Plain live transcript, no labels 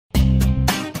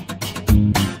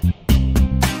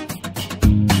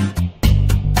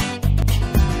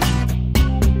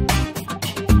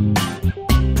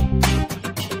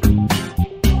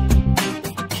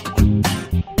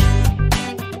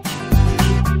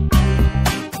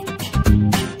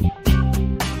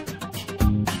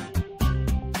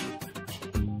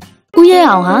ရဲ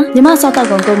အောင်ဟာမြမစားတောက်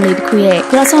ကုန်ကုမ္ပဏီတစ်ခုရဲ့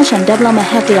Research and Development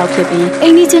Hub တယောက်ဖြစ်ပြီးအိ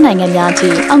န္ဒိယနိုင်ငံများ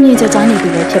ကြီးအောင်မြင်ကြကြောင်းနေပြီ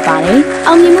လည်းဖြစ်ပါတယ်။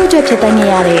အောင်မြင်မှုအတွက်ဖြစ်တိုင်း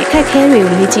ရတဲ့အခက်အခဲတွေ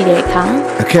ကိုလေ့ကြည့်တဲ့အခါ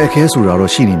အခက်အခဲဆိုတာ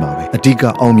တော့ရှိနေမှာပဲ။အဓိက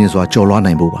အောင်မြင်စွာကျော်လွှား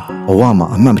နိုင်ဖို့ပါ။ဘဝမှာ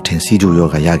အမှတ်မထင်စီးကျိုးရော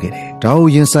ဂါရခဲ့တယ်။ဒါကို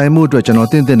ရင်ဆိုင်မှုအတွက်ကျွန်တော်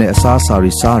တင့်တဲ့အစားအစာ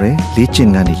တွေစားတယ်၊လေ့ကျ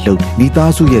င့်ခန်းတွေလုပ်တယ်။မိ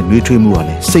သားစုရဲ့နှွေးထွေးမှုဟာလ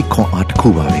ည်းစိတ်ခွန်အားတစ်ခု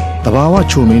ပါပဲ။တဘာဝ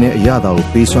ချုံမင်းတဲ့အရာတာကို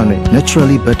ပေးစွမ်းတဲ့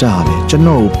naturally better ဟာပဲကျွန်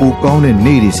တော်ကိုပိုကောင်းတဲ့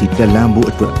နေ့တွေစီတက်လှမ်းဖို့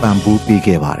အတွက်ပံ့ပိုးပေး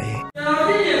ခဲ့ပါတယ်။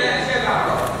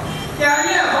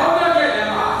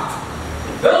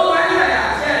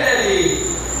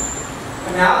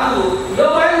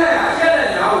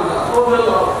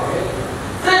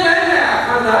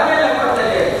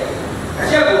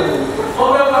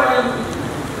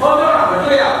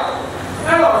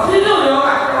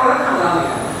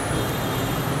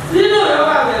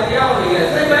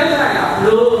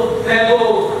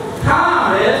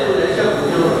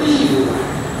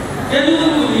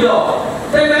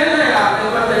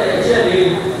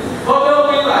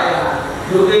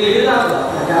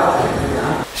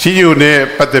စီယိုနဲ့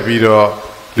ပတ်သက်ပြီးတော့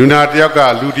လူနာတယောက်က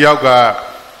လူတယောက်က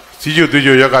စီယိုသွေး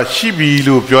ကြိုရောဂါရှိပြီ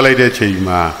လို့ပြောလိုက်တဲ့ချိန်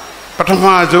မှာပထမ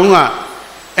ဆုံးက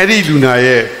အဲ့ဒီလူနာ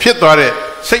ရဲ့ဖြစ်သွားတဲ့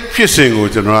စိတ်ဖြစ်စဉ်ကို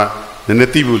ကျွန်တော်ကနည်းန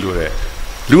ည်းသိဖို့လိုတယ်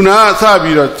လူနာကစ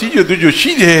ပြီးတော့စီယိုသွေးကြို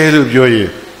ရှိတယ်လို့ပြောရင်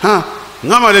ဟာ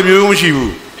ငါမှလည်းမျိုးမရှိ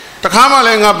ဘူးတခါမှလ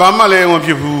ည်းငါဘာမှလည်းမဖြ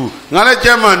စ်ဘူးငါလည်းကြ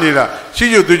မ်းမှနေတာစီ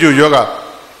ယိုသွေးကြိုရောဂါ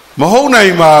မဟုတ်နို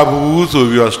င်ပါဘူးဆို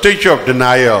ပြီးတော့ stage of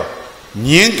denial င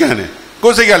င်းကန်တယ်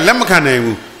ကိုယ်စိတ်ကလက်မခံနိုင်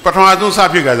ဘူးပထမဆုံးစ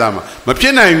ဖြစ်ကြစားမှာမဖြ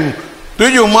စ်နိုင်ဘူး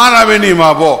တွေးကြုံမှားတာပဲနေမှာ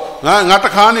ပေါ့ငါတ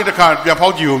စ်ခါနဲ့တစ်ခါပြန်ဖော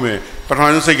က်ကြည့်ဦးမယ်ပထမ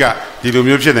ဆုံးစိတ်ကဒီလို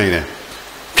မျိုးဖြစ်နိုင်တယ်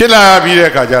ဖြစ်လာပြီးတဲ့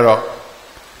အခါကျတော့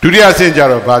ဒုတိယဆင့်ကျ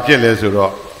တော့ဘာဖြစ်လဲဆို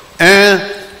တော့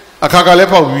အခါကလည်း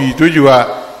ဖောက်ပြီးတွေးကြုံက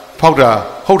ဖောက်တာ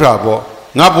ဟုတ်တာပေါ့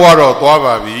ငါဘွားတော့သွား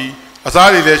ပါပြီအစား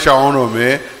တွေလည်းရှောင်အောင်တော့မ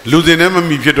ယ်လူစင်နဲ့မ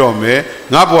မိဖြစ်တော့မယ်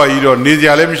ငါဘွားကြီးတော့နေစ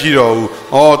ရာလည်းမရှိတော့ဘူး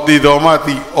တည်တော်မှတ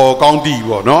ည်ကောင်းတည်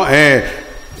ပေါ့နော်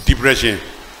depression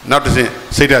နောက်တစ်ဆင့်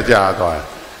စိတ်ဓာတ်ကျသွားတယ်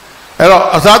အဲ့တော့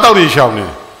အစားတောက်တွေရှောင်တယ်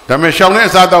ဒါပေမဲ့ရှောင်တဲ့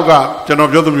အစားတောက်ကကျွန်တော်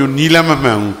ပြောသလိုနီးလမ်းမမှ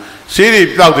န်ဘူးဆေးတွေ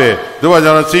တောက်တယ်တို့ကကျ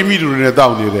တော့ဆေးမိတူတွေနဲ့တော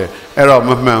က်နေတယ်အဲ့တော့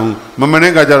မမှန်ဘူးမမှန်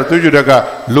တဲ့အခါကျတော့တွေးကြတဲ့က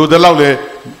လိုတဲ့လောက်လဲ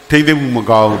ထိမ့်သိမ့်မှုမ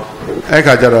ကောင်းအဲ့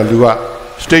ခါကျတော့လူက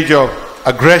stage of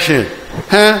aggression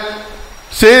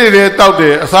ဆေးတွေလည်းတောက်တ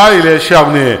ယ်အစားတွေလည်းရှောင်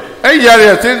နေအဲ့ရ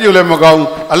တဲ့ဆေးကြိုလည်းမကောင်း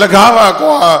အလကားပါ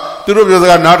ကွာသူတို့ပြောစ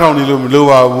ကားနားထောင်နေလို့မလို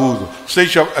ပါဘူး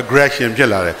stage of aggression ဖြစ်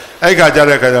လာတယ်အဲ့ခါကျ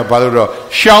တဲ့ခါကျဘာလို့တော့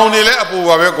ရှောင်နေလဲအပူ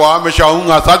ပါပဲကွာမရှောင်ဘူး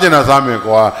ငါစားကျင်တာစားမယ်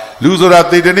ကွာလူဆိုတာ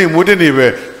တေတနေ့မွေးတနေ့ပဲ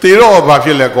တေတော့ဘာဖြ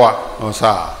စ်လဲကွာ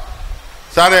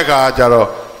စားတဲ့ခါကျတော့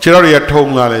ခြေတော်တွေကထုံ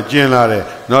လာတယ်ကျင်းလာတယ်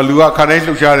နော်လူကခါတိုင်း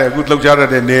လှုပ်ရှားတယ်အခုလှုပ်ရှား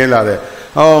တဲ့နဲလာတယ်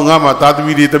ငါမှသားသ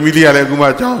မီးတွေသမီးလေးရလည်းအခုမှ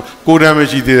ကျောင်းကိုတန်းမ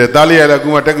ရှိသေးတယ်သားလေးရလည်းအခု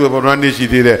မှတက္ကသိုလ်ပထမနှစ်ရှိ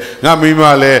သေးတယ်ငါမိမ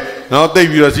လည်းနော်တိတ်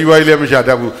ပြီးတော့စီးပွားရေးလည်းမရှာတ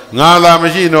တ်ဘူးငါလာမ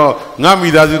ရှိတော့ငါမိ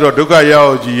သားစုတော့ဒုက္ခရော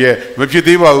က်ကြီးရဲ့မဖြစ်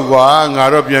သေးပါဘူးကွာငါ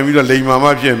တော့ပြန်ပြီးတော့လိမ်မာမှ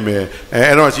ဖြစ်မယ်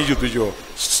အဲ့တော့စီးကျူသူကျို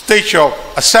stage of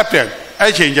acceptance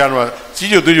အဲ့ချိန်ကျတော့စီး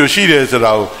ကျူသူကျိုရှိတယ်ဆို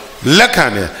တာကိုလက်ခံ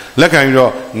တယ်လက်ခံပြီး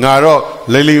တော့ငါတော့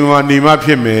လိမ်မာနေမှဖြ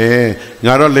စ်မယ်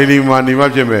ငါတော့လိမ်မာနေမှ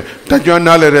ဖြစ်မယ်တကြွ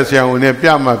နားလဲတဲ့ဆရာဝန်နဲ့ပြ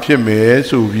မှဖြစ်မယ်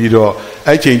ဆိုပြီးတော့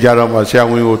အဲ့ချိန်ကြတော့မှဆရာ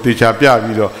ဝန်ကိုတေချာပြ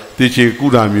ပြီးတော့တေချေကု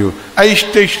တာမျိုးအဲ့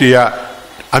stage တွေက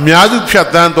အများစုဖြတ်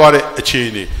တန်းသွားတဲ့အခြေ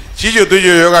အနေရှိကျသွေးကြ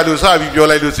ယောဂလို့စပြီးပြော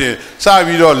လိုက်လို့ဆိုရင်စ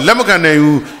ပြီးတော့လက်မခံနိုင်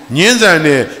ဘူးညှင်းဆန်တ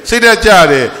ယ်စိတ်ဓာတ်ကျ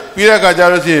တယ်ပြီးတဲ့အခါကျ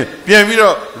တော့ဆိုရင်ပြန်ပြီး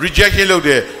တော့ rejection လုပ်တ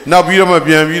ယ်နောက်ပြီးတော့မှ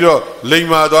ပြန်ပြီးတော့လိမ်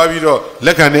မာသွားပြီးတော့လ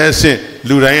က်ခံတဲ့အဆင့်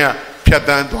လူတိုင်းကဖြတ်တ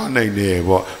န်းသွားနိုင်တယ်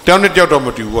ပေါ့တောင်းနဲ့ကြောက်တော့မ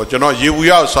တူဘူးပေါ့ကျွန်တော်ရေဘူး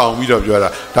ရောက်ဆောင်ပြီးတော့ပြောတာ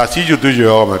ဒါရှိကျသွေးကြ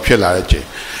ယောဂမှာဖြစ်လာတဲ့ချိန်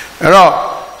အဲ့တော့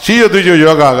ရှိကျသွေးကြ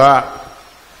ယောဂက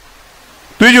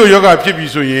သွေးကြယောဂဖြစ်ပြီ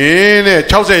ဆိုရင်တဲ့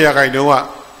60%က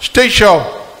stage of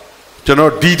ကျွန်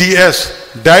တော် DDS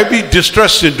diabetes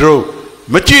distress syndrome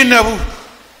မကျင်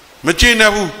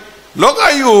ဘူးလောက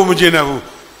ကြီးကိုမကျင်ဘူး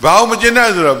ဘာလို့မကျင်လဲ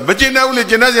ဆိုတော့မကျင်ဘူးလေ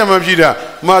ကျင်တတ်စရာမရှိတာ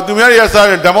သူများတွေကစား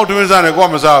တယ်ဓာတ်မောက်တွင်းစားတယ်ကိုက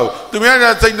မစားဘူးသူများတွေ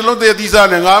ကစိတ်နှလုံးတည့်သီးစား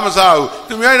တယ်ငါမစားဘူး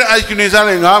သူများတွေက ice cream စား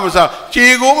တယ်ငါမစားခြေ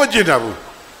ကိုမကျင်တတ်ဘူး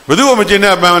ဘယ်သူမှမကျင်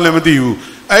တဲ့အပန်းလည်းမသိဘူး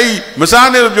အဲ့မစား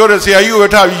နဲ့လို့ပြောတဲ့ဆရာကြီးကိုပဲ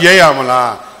ထားပြီးရဲရမ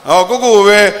လားကို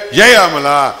ပဲရဲရမ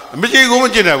လားမကျင်ကိုမ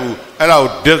ကျင်တတ်ဘူးအဲ့ဒါကို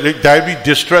diabetes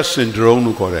distress syndrome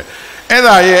လို့ခေါ်တယ်အဲ့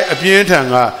ဒါရဲ့အပြင်းထန်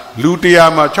ကလူ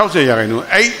100မှာ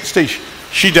60%အဲ့ stage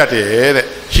ရှိတတ်တယ်တဲ့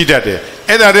ရှိတတ်တယ်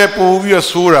အဲ့ဒါတဲ့ပို့ပြီးတော့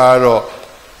ဆိုးတာတော့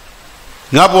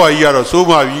ငါဘွားကြီးကတော့ဆိုး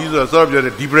မှပြီဆိုတော့ပြော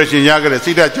တဲ့ depression ရခဲ့တဲ့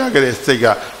စိတ်ဓာတ်ကျခဲ့တဲ့စိတ်က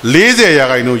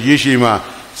40%ရေရှည်မှာ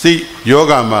စိတ်ယော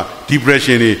ဂမှာ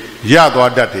depression တွေရ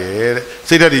သွားတတ်တယ်တဲ့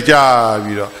စိတ်ဓာတ်တွေကျ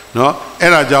ပြီးတော့နော်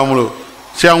အဲ့ဒါကြောင့်မလို့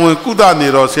ဆရာဝန်ကုသနေ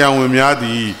တော့ဆရာဝန်များသ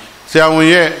ည်ဆရာဝန်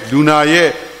ရဲ့လူနာရဲ့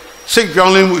စိတ်ပြော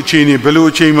င်းလဲမှုအခြေအနေဘယ်လို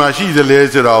အချိန်မှရှိသလဲ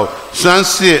ဆိုတော့စမ်း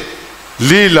စစ်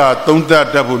Lila Tonta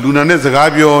Tabu, Luna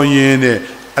Nezagabio Yen,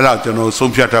 Alatono,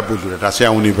 Sompia Tabu,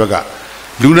 Tassiani Vega.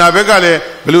 Luna Vegale,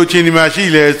 Belucini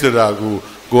Machile,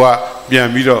 Goa,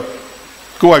 Biamiro,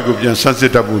 Goa,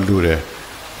 Sunset Tabu Lure.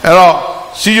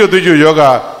 Alors, see you do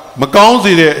yoga,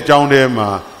 Macounzi, John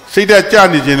Dema, say that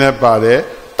Johnny in a body,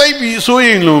 baby,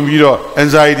 sewing lumiro,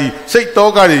 anxiety, say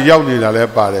Toga, young in a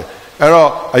body.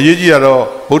 Alors, a year,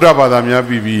 Buddha Badamia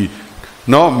Bibi,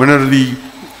 no, Menali,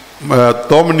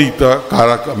 Dominica,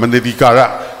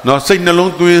 Manedicara, no,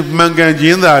 signal to Mangan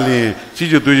Jindali, see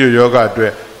you do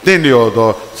yoga, then you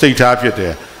do say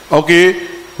tapete. Okay,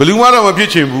 will you want a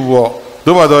pitching boo?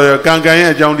 Domadoya,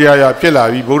 Kangan, John Dia,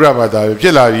 Pilavi, Buddha Bada,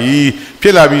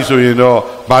 Pilavi, so you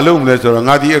know, Balloon letter, and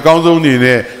Adi Agonzo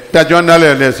Nine, that John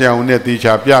Nales, young Netty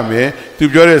Chapiame, to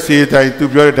Pure Sea, to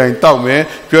Pure Time Taume,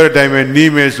 Pure Time and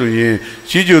Nime Suyin,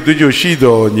 Shiju to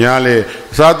Shido, Nyale,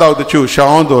 Sada the Chu,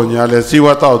 Shaundo, Nyale,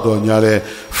 Siwata, Nyale,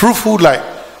 fruitful like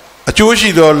a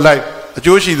Choshido like a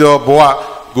Choshido Boa.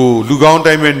 Go Lugon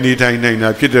Diamond Nita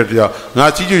in Peter,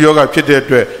 Nazi Yoga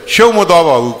Peter, show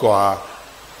Modava.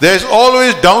 There's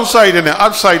always downside and the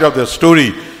upside of the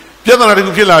story. Piazza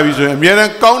Pilavis, and Miran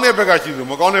County Pagashi,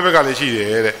 Macone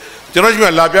Pagalici, Genoshima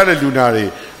Labiale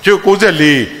Lunari, Joe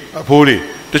Cozeli, Poli,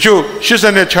 the Joe, she's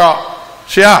an cha,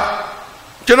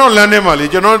 Shia. General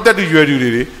Landemali, General that you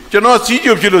are, General see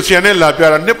you, Luciana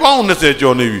Labia, Nepal,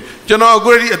 Johnny, General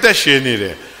Grady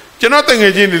attaché. Nothing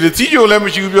again, the Tio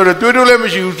Lemish, you're a Twitter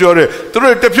Lemish, you're a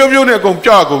Tapionia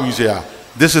Gomchago, you say.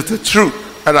 This is the truth.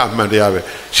 Mandiave.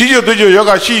 See you do your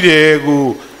yoga, she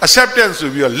go acceptance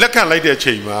of your Lacan like a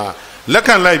chamber.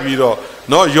 Lacan like Vido,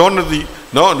 no, Yonadi,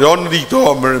 no, Yonadi to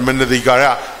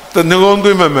Mendigara, the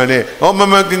Nondu Mamane, or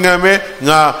Mamangame,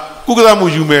 Na, Kudamu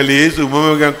Jumelis,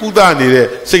 Mamagan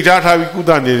Kudani, Sigata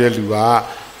Kudani, Lua.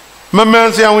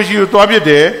 Mamma say, I wish you to have your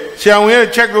day. Shall we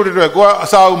check out the go?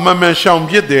 Saw Mamma Sham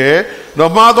there. No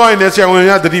matter in the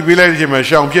Shawina, the village and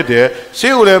Sham there. See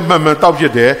you there, Mamma top your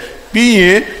day.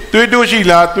 Being to do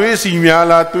Shila, to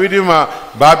Simiala, to Dima,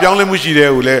 Babian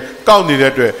Mushide, county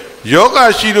that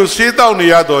Yoga Shido sit down the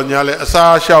Yadonyale,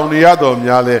 Sa Sham the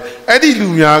Yadonyale, Eddie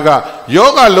Lumiaga,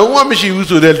 Yoga Loma Mishi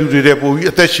to the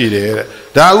Ludepo, Tashi there.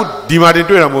 That would demand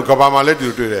to Mokabama let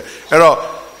you do it.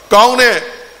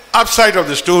 County. Upside of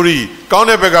the story,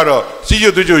 Kaune Pegaro, see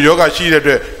you to yoga, she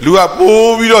that Lua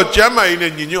Poviro, Jama in a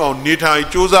Nino, Nita,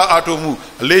 Chosa Atomu,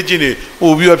 Legine,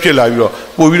 Povio Pilavio,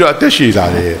 Poviro Teshila,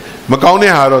 Macaune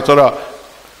Haro, Sora,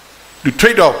 to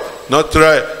trade off, not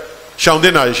try,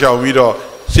 Shandena, Shawido,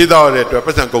 Sida,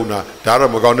 Pesangona, Tara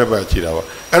Macaune Bachida.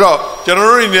 Hello,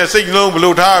 generally in a signal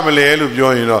below time,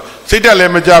 you know, Sita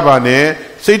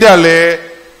Lemajabane, Sita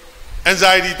Le.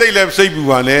 Anxiety, they left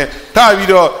Sabuane,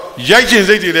 Tavido, Yakin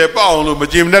Zeti, Paolo,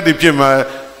 Majim, not the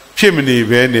Chimney,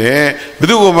 Vene,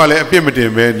 Bedumale, Pimity,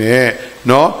 Vene,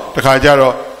 no, the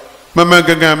Kajaro,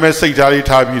 Mamanga, Message,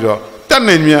 Tavido,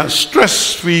 Tanimia,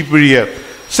 stress free period.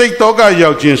 Say Toga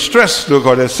Yajin, stress, look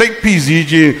at the sick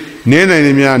PZG,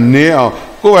 Nena, Neo,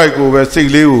 go I go where say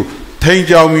Leu,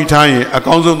 Tanjao me time, a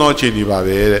council not chini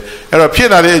bavere, and a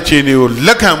Pieta chini,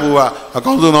 Lakamua, a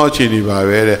council not chini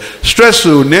bavere, stress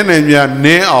to Nena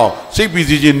Neo,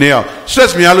 CPG Neo,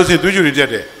 stress me, I listen to you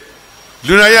rejected.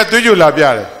 Lunaya, do you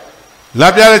labiare?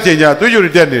 Labiare change, do you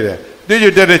rejected? Do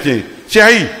you dedicate?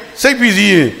 Say,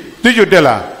 CPG, do you tell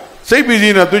her?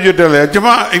 CPG, do you tell her?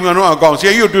 Jama, Imano account,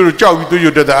 say you do the job, do you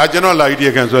tell her? I cannot like the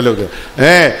against the look.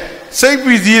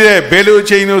 CPG, Bello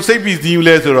Chino, CPG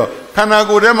letter.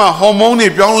 Kanago dema hormone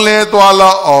bionle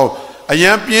toala or a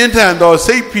young piantan or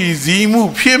say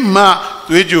Pizimu Pima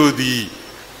to Judi.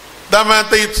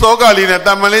 Damate Sogalina,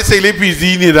 Damale say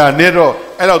Lipizini da Nero,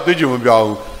 and out to you.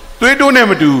 We don't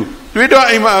never do. We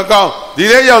don't aim account. The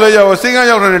lay was singing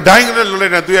out and dying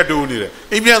to your doing it.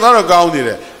 If you are not a gown in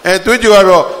it, and to you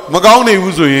are Magoni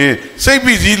Uzu, say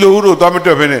Pizilo,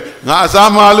 Domitopene,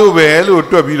 Nasamalu, Velu,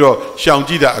 Tobiro,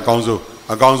 Shangida, a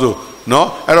gonzo.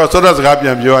 No, I was sort of happy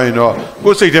and joy, no.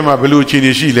 Go say to my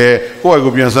Belucini Chile, who I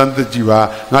go be on Santa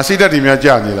Jiva, Nasita di mia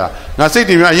Janila,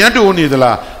 Nasiti Yandu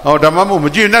Nidala, or the Mamu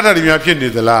Majina di mia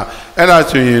Pinidala, and I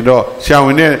say, you know,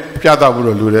 Shawine, Piata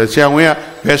Bulu, Shawia,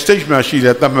 Vestage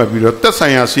Machine, Tamabilo,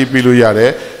 Tassaya, C.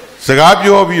 Piluyare,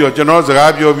 Zagabio, General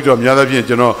Zagabio, Yadavian,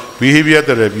 General, behavior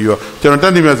the review,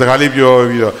 General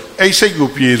Zagalibio, a segu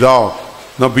piece out.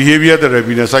 No behavior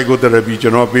therapy, psychotherapy,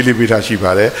 no believe it as she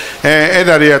pare. And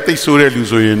area takes so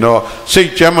you know, say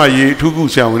Chama ye, Tugu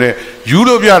Samune,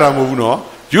 Judobiaramo, no,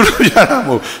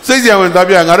 Judobiaramo, say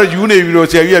Yamatabia, another Univio,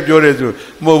 say you have your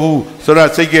Movu, so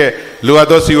that say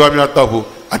Luadosi Wamia Topu.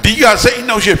 A diga say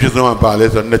no ship is no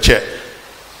palace on the chair.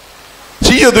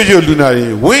 See you do your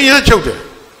lunari, when you're children.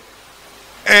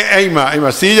 အိမ်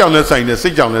မှာဆေးကြောင်နဲ့ဆိုင်တယ်စိ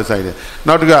တ်ကြောင်နဲ့ဆိုင်တယ်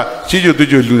နောက်တစ်ခါရှိကျသူ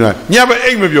ကျလူနာညပဲ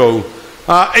အိမ်မပြောဘူး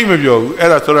အိမ်မပြောဘူးအဲ့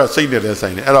ဒါဆိုတော့စိတ်နဲ့လည်းဆို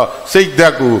င်တယ်အဲ့တော့စိတ်ဓာ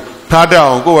တ်ကိုထားတတ်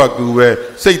အောင်ကိုယ့်ဟာကိုယ်ပဲ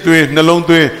စိတ်သွင်းနှလုံး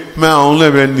သွင်းမှန်အောင်လ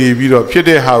ည်းပဲနေပြီးတော့ဖြစ်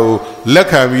တဲ့ဟာကိုလက်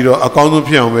ခံပြီးတော့အကောင်းဆုံး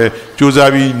ဖြစ်အောင်ပဲကြိုး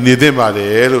စားပြီးနေသင့်ပါတ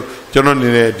ယ်လို့ကျွန်တော်နေ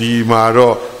နဲ့ဒီမှာ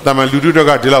တော့တာမန်လူထုတွေ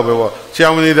ကဒီလောက်ပဲပေါ့ဆရာ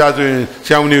ဝန်နေတာဆိုရင်ဆ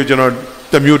ရာဝန်တွေကိုကျွန်တော်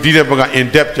တမျိုးတီးတဲ့ဘက်က in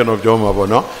depth ကျွန်တော်ပြောမှာပေါ့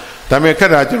နော်ဒါပေမဲ့ခ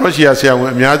က်တာကျွန်တော်ရှိရဆရာဝန်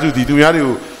အများစုဒီသူများတွေ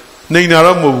ကိုနှိမ်တာ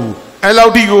တော့မဟုတ်ဘူးအဲ့လော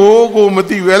က်ထိကိုမ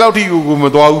သိဘူးအဲ့လောက်ထိကိုမ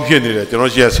သွားဘူးဖြစ်နေတယ်ကျွန်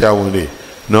တော်ရှိရဆရာဝန်တွေ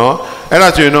နော်အဲ့ဒါ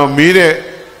ဆိုရင်တော့မေးတဲ့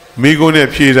မိကုန်းနဲ့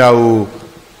ဖြေတာကို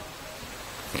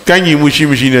ကိုင်းညီမှုရှိ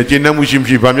မရှိနဲ့ကျင့်တတ်မှုရှိမ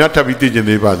ရှိဗာများထပ်ပြီးသိကျင်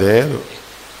သေးပါတယ်လို့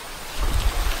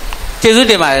ကျေးဇူး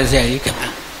တင်ပါတယ်ဆရာကြီးခင်ဗျာ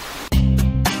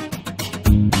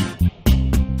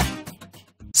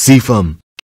CFM,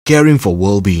 caring for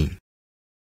well-being.